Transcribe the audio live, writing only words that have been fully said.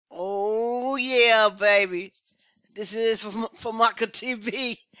yeah, baby. This is famaca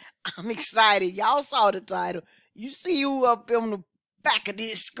TV. I'm excited. Y'all saw the title. You see who up on the back of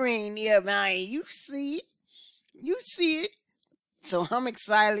this screen here, man. You see it. You see it. So I'm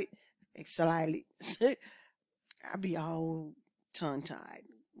excited. Excited. I be all tongue-tied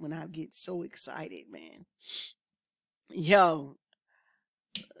when I get so excited, man. Yo,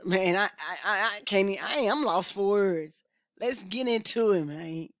 man, I can't. I'm lost for words. Let's get into it,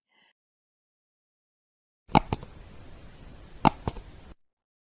 man.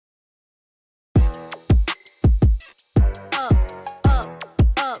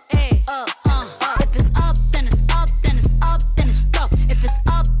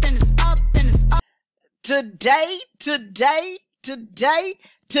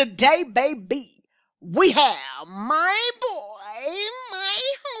 Today, baby, we have my boy, my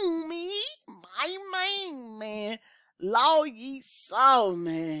homie, my main man, LLOYISO,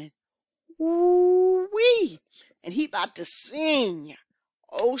 man. Ooh-wee. And he about to sing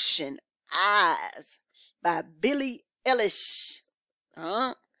Ocean Eyes by Billie Eilish.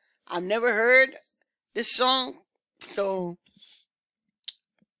 I've never heard this song, so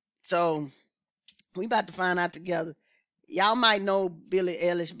we about to find out together. Y'all might know Billie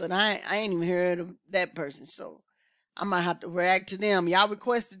Eilish, but I ain't even heard of that person, so I might have to react to them. Y'all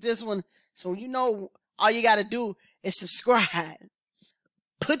requested this one, so you know all you got to do is subscribe.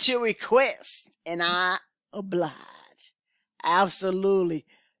 Put your request, and I oblige. Absolutely.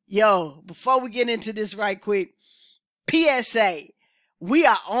 Yo, before we get into this right quick, PSA, we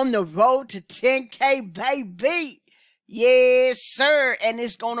are on the road to 10K, baby. Yes, sir. And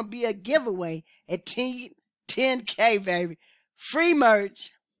it's going to be a giveaway at 10K, baby. Free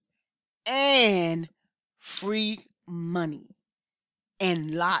merch and free money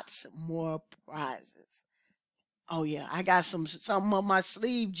and lots more prizes. Oh, yeah. I got something on my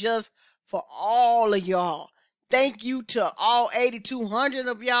sleeve just for all of y'all. Thank you to all 8,200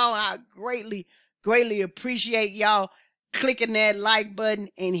 of y'all. I greatly appreciate y'all clicking that like button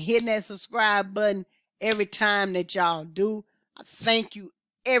and hitting that subscribe button every time that y'all do. I thank you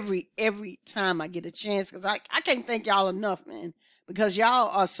every time I get a chance, because I can't thank y'all enough, man, because y'all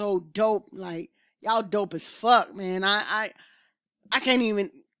are so dope. Like, y'all dope as fuck, man. I can't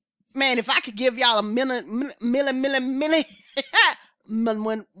even, man, if I could give y'all a million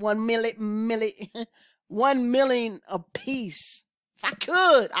 1 million a piece, if I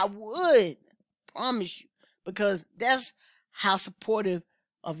could, I would, promise you, because that's how supportive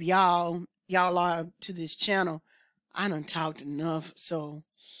of y'all are to this channel. I done talked enough, so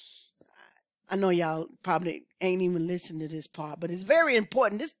I know y'all probably ain't even listened to this part, but it's very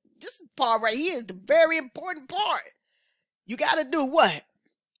important. This part right here is the very important part. You got to do what?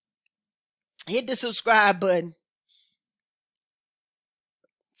 Hit the subscribe button.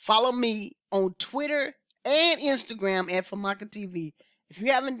 Follow me on Twitter and Instagram at famaca TV. If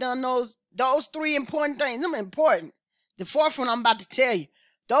you haven't done those three important things, them important. The fourth one I'm about to tell you.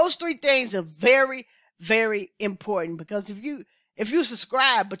 Those three things are very, very important, because if you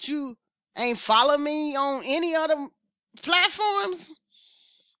subscribe but you ain't follow me on any other platforms,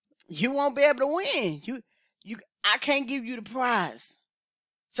 you won't be able to win. I can't give you the prize.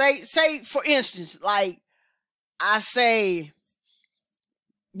 Say for instance, like I say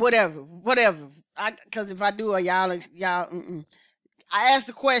whatever. Because if I do it, y'all I ask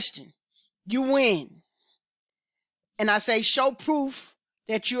the question, you win. And I say, show proof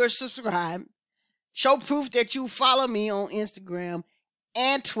that you're subscribed. Show proof that you follow me on Instagram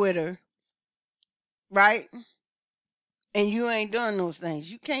and Twitter. Right? And you ain't done those things.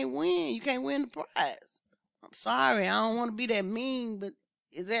 You can't win. You can't win the prize. I'm sorry. I don't want to be that mean, but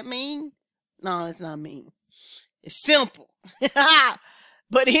is that mean? No, it's not mean. It's simple.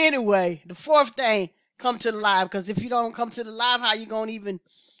 But anyway, the fourth thing, come to the live. Because if you don't come to the live, how you going to even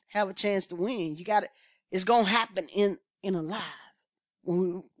have a chance to win? You got to, it's going to happen in a live.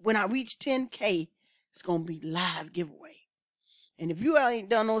 When I reach 10K, it's going to be live giveaway. And if you ain't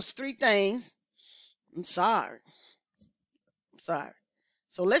done those three things, I'm sorry. I'm sorry.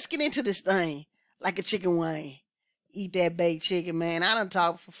 So let's get into this thing like a chicken wing. Eat that baked chicken, man. I done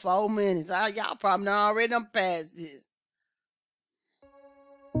talked for 4 minutes. Y'all probably already done passed this.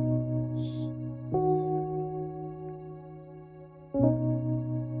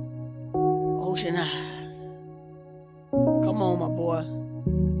 Ocean Eyes. Come on, my boy.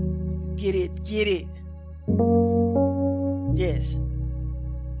 Get it. Yes.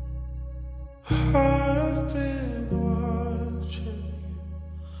 I've been watching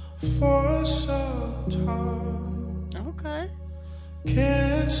you for some time. Okay.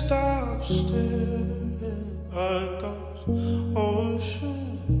 Can't stop staring at those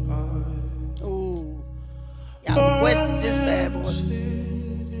ocean eyes.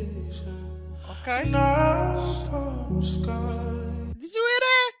 boy. Now upon the sky. Did you hear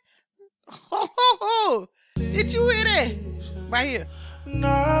that? Ho, ho, ho. Did you hear that? Right here.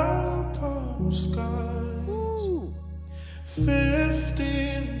 Now upon the sky. Ooh.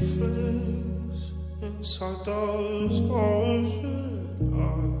 15 flares inside those ocean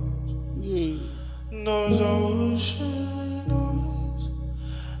eyes. Yeah. Those ocean eyes.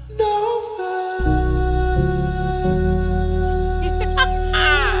 No fair.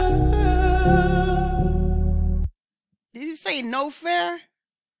 Did he say no fair?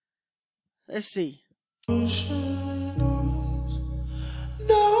 Let's see. Ocean eyes.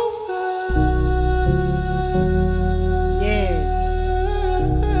 No fair. Yes.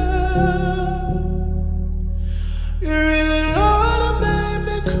 You really know how to make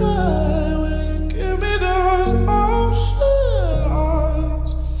me cry when you give me those ocean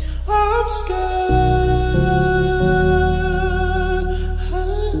eyes. I'm scared.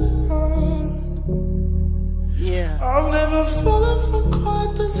 Yeah. I've never fallen from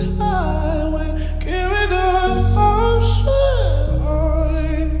quite this high when you give me those ocean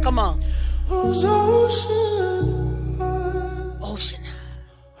eyes. Come on. Those ocean eyes. Ocean.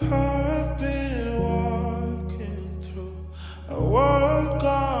 I've been walking through a world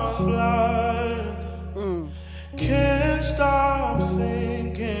gone blind. Can't stop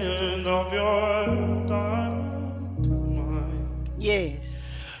thinking of your diamond mind. Yes.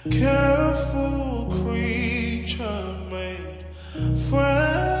 Careful creature made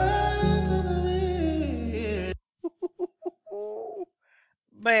friends of me.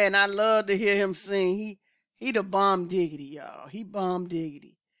 Man, I love to hear him sing. He the bomb diggity, y'all. He bomb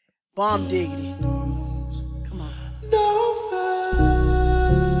diggity. Bomb diggity. Come on. No fair.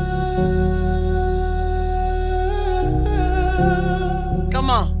 Come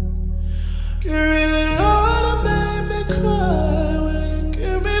on. You really know how to make me cry when you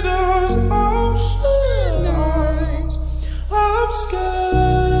give me those ocean eyes. I'm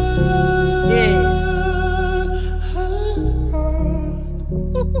scared. Yes.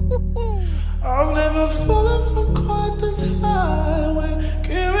 I've never fallen from quite this high when you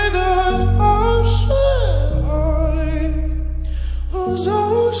give me those ocean eyes. Those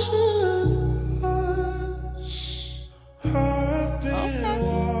ocean eyes. I've been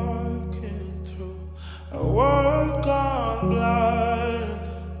walking through a world gone blind.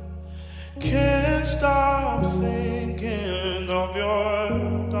 Can't stop thinking of your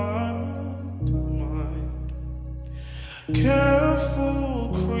diamond mind. Careful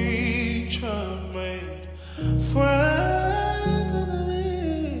creature made friends of me.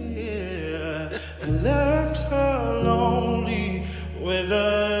 I left her lonely with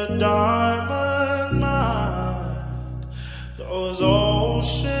a diamond mind. Those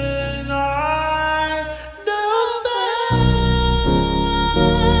ocean eyes, no fair.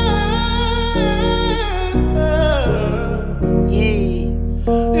 Yes.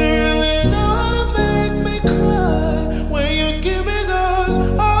 You really know how to make me cry when you give me those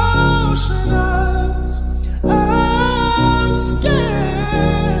ocean eyes. I'm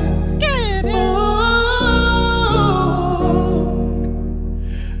scared. Scared. Oh,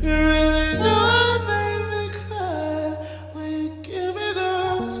 you really know how to make me cry when you give me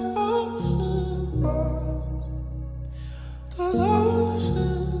those ocean eyes. Those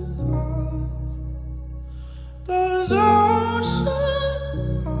ocean eyes. Those ocean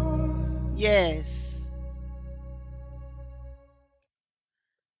eyes. Yes.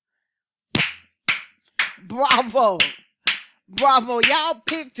 Bravo. Bravo. Y'all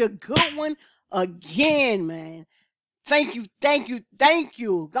picked a good one again, man. Thank you, thank you, thank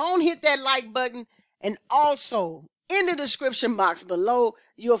you. Go on, hit that like button. And also, in the description box below,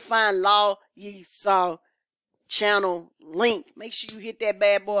 you'll find LLOYISO channel link. Make sure you hit that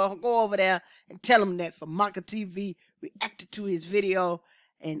bad boy. Go over there and tell him that famaca TV reacted to his video.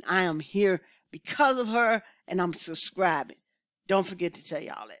 And I am here because of her. And I'm subscribing. Don't forget to tell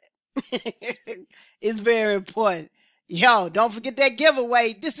y'all that. It's very important. Yo, don't forget that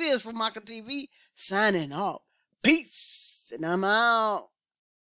giveaway. This is famaca TV signing off. Peace. And I'm out.